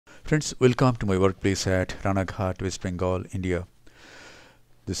Friends, welcome to my workplace at Ranaghat, West Bengal, India.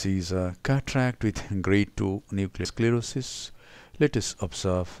 This is a cataract with grade 2 nuclear sclerosis. Let us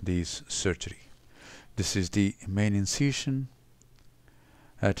observe this surgery. This is the main incision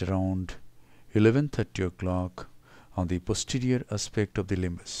at around 11:30 o'clock on the posterior aspect of the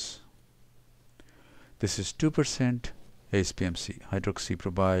limbus. This is 2% HPMC,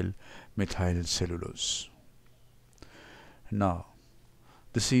 hydroxyprobyl methyl cellulose. Now,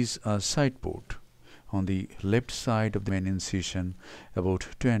 this is a side port on the left side of the main incision, about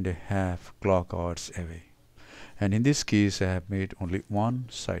 2.5 clock hours away. And in this case, I have made only one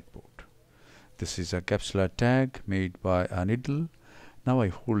side port. This is a capsular tag made by a needle. Now I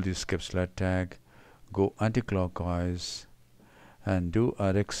hold this capsular tag, go anti-clockwise, and do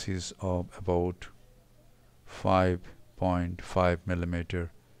a rhexis of about 5.5 millimeter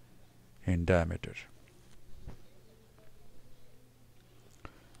in diameter.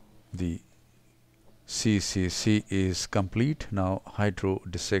 The CCC is complete. Now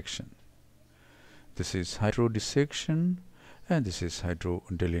hydrodissection. This is hydrodissection and this is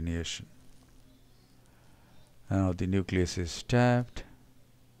hydrodelineation. Now the nucleus is tapped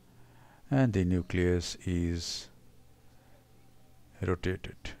and the nucleus is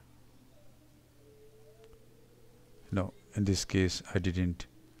rotated. No, in this case I didn't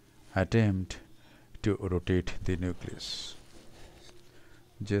attempt to rotate the nucleus.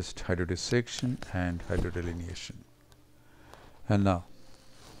 Just hydrodissection and hydrodelineation. And now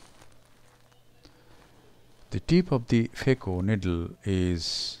the tip of the Phaco needle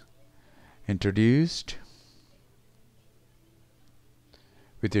is introduced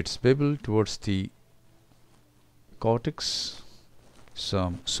with its bevel towards the cortex.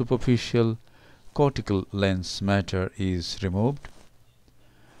 Some superficial cortical lens matter is removed,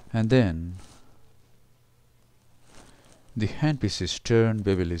 and then the handpiece is turned,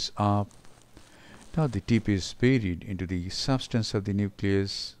 bevel is up. Now the tip is buried into the substance of the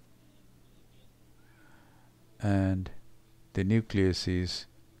nucleus and the nucleus is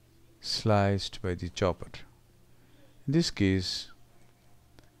sliced by the chopper. In this case,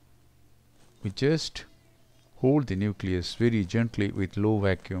 we just hold the nucleus very gently with low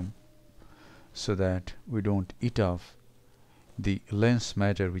vacuum so that we don't eat off the lens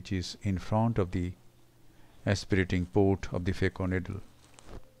matter which is in front of the aspirating port of the Phaco needle.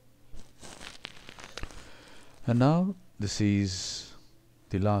 And now this is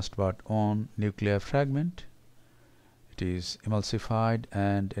the last but on nuclear fragment. It is emulsified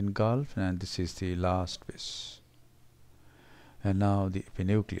and engulfed, and this is the last piece. And now the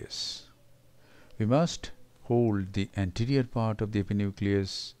epinucleus. We must hold the anterior part of the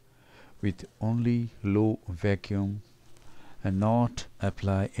epinucleus with only low vacuum and not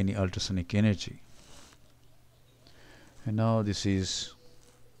apply any ultrasonic energy. And now this is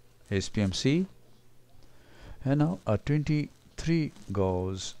HPMC, and now a 23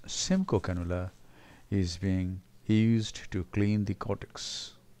 gauge Simcoe cannula is being used to clean the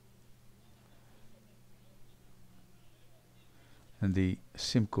cortex. And the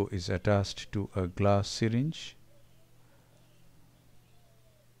Simcoe is attached to a glass syringe.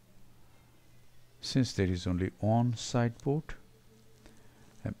 Since there is only one side port,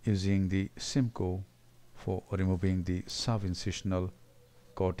 I am using the Simcoe for removing the subincisional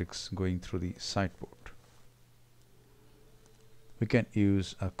cortex going through the side port. We can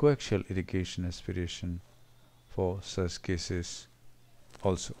use a coaxial irrigation aspiration for such cases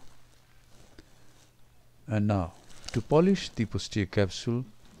also. And now, to polish the posterior capsule,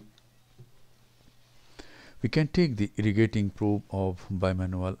 we can take the irrigating probe of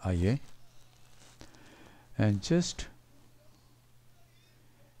bimanual IA and just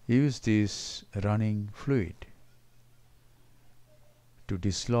use this running fluid to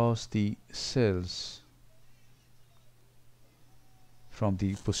dislodge the cells from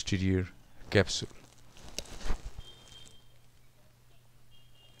the posterior capsule.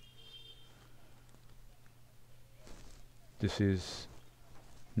 This is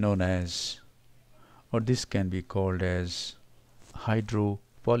known as, or this can be called as, hydro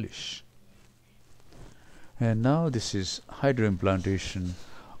polish. And now this is hydroimplantation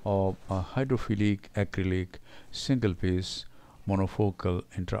of a hydrophilic acrylic single piece monofocal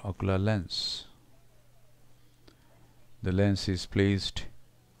intraocular lens. The lens is placed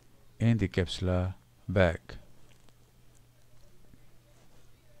in the capsular bag.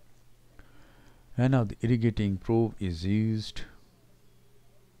 And now the irrigating probe is used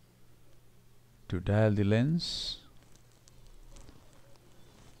to dial the lens,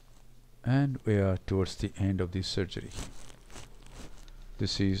 and we are towards the end of the surgery.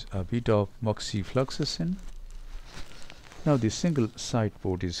 This is a bit of moxifloxacin Now the single side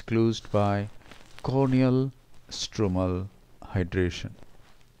port is closed by corneal stromal hydration,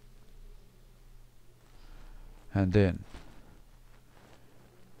 and then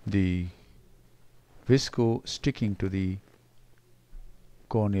the visco sticking to the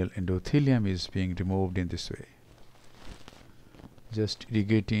corneal endothelium is being removed in this way, just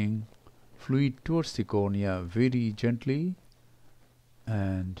irrigating fluid towards the cornea very gently,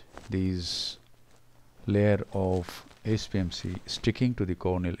 and these layer of SPMC sticking to the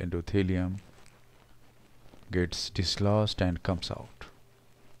corneal endothelium gets dislodged and comes out.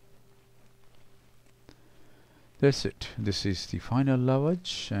 That's it. This is the final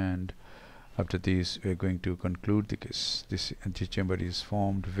lavage, and after this we are going to conclude the case. This antechamber is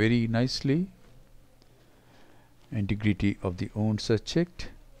formed very nicely, integrity of the wounds are checked,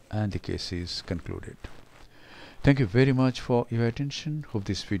 and the case is concluded. Thank you very much for your attention. Hope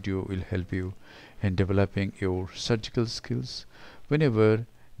this video will help you in developing your surgical skills. Whenever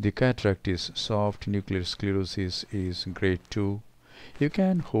the cataract is soft, nuclear sclerosis is grade 2, you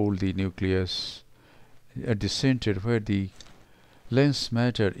can hold the nucleus at the center where the lens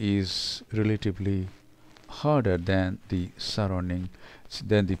matter is relatively harder than the surrounding,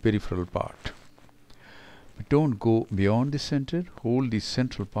 than the peripheral part. But don't go beyond the center. Hold the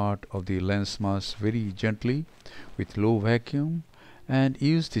central part of the lens mass very gently with low vacuum, and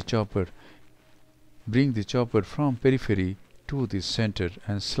use the chopper. Bring the chopper from periphery to the center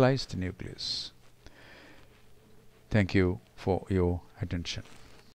and slice the nucleus. Thank you for your attention.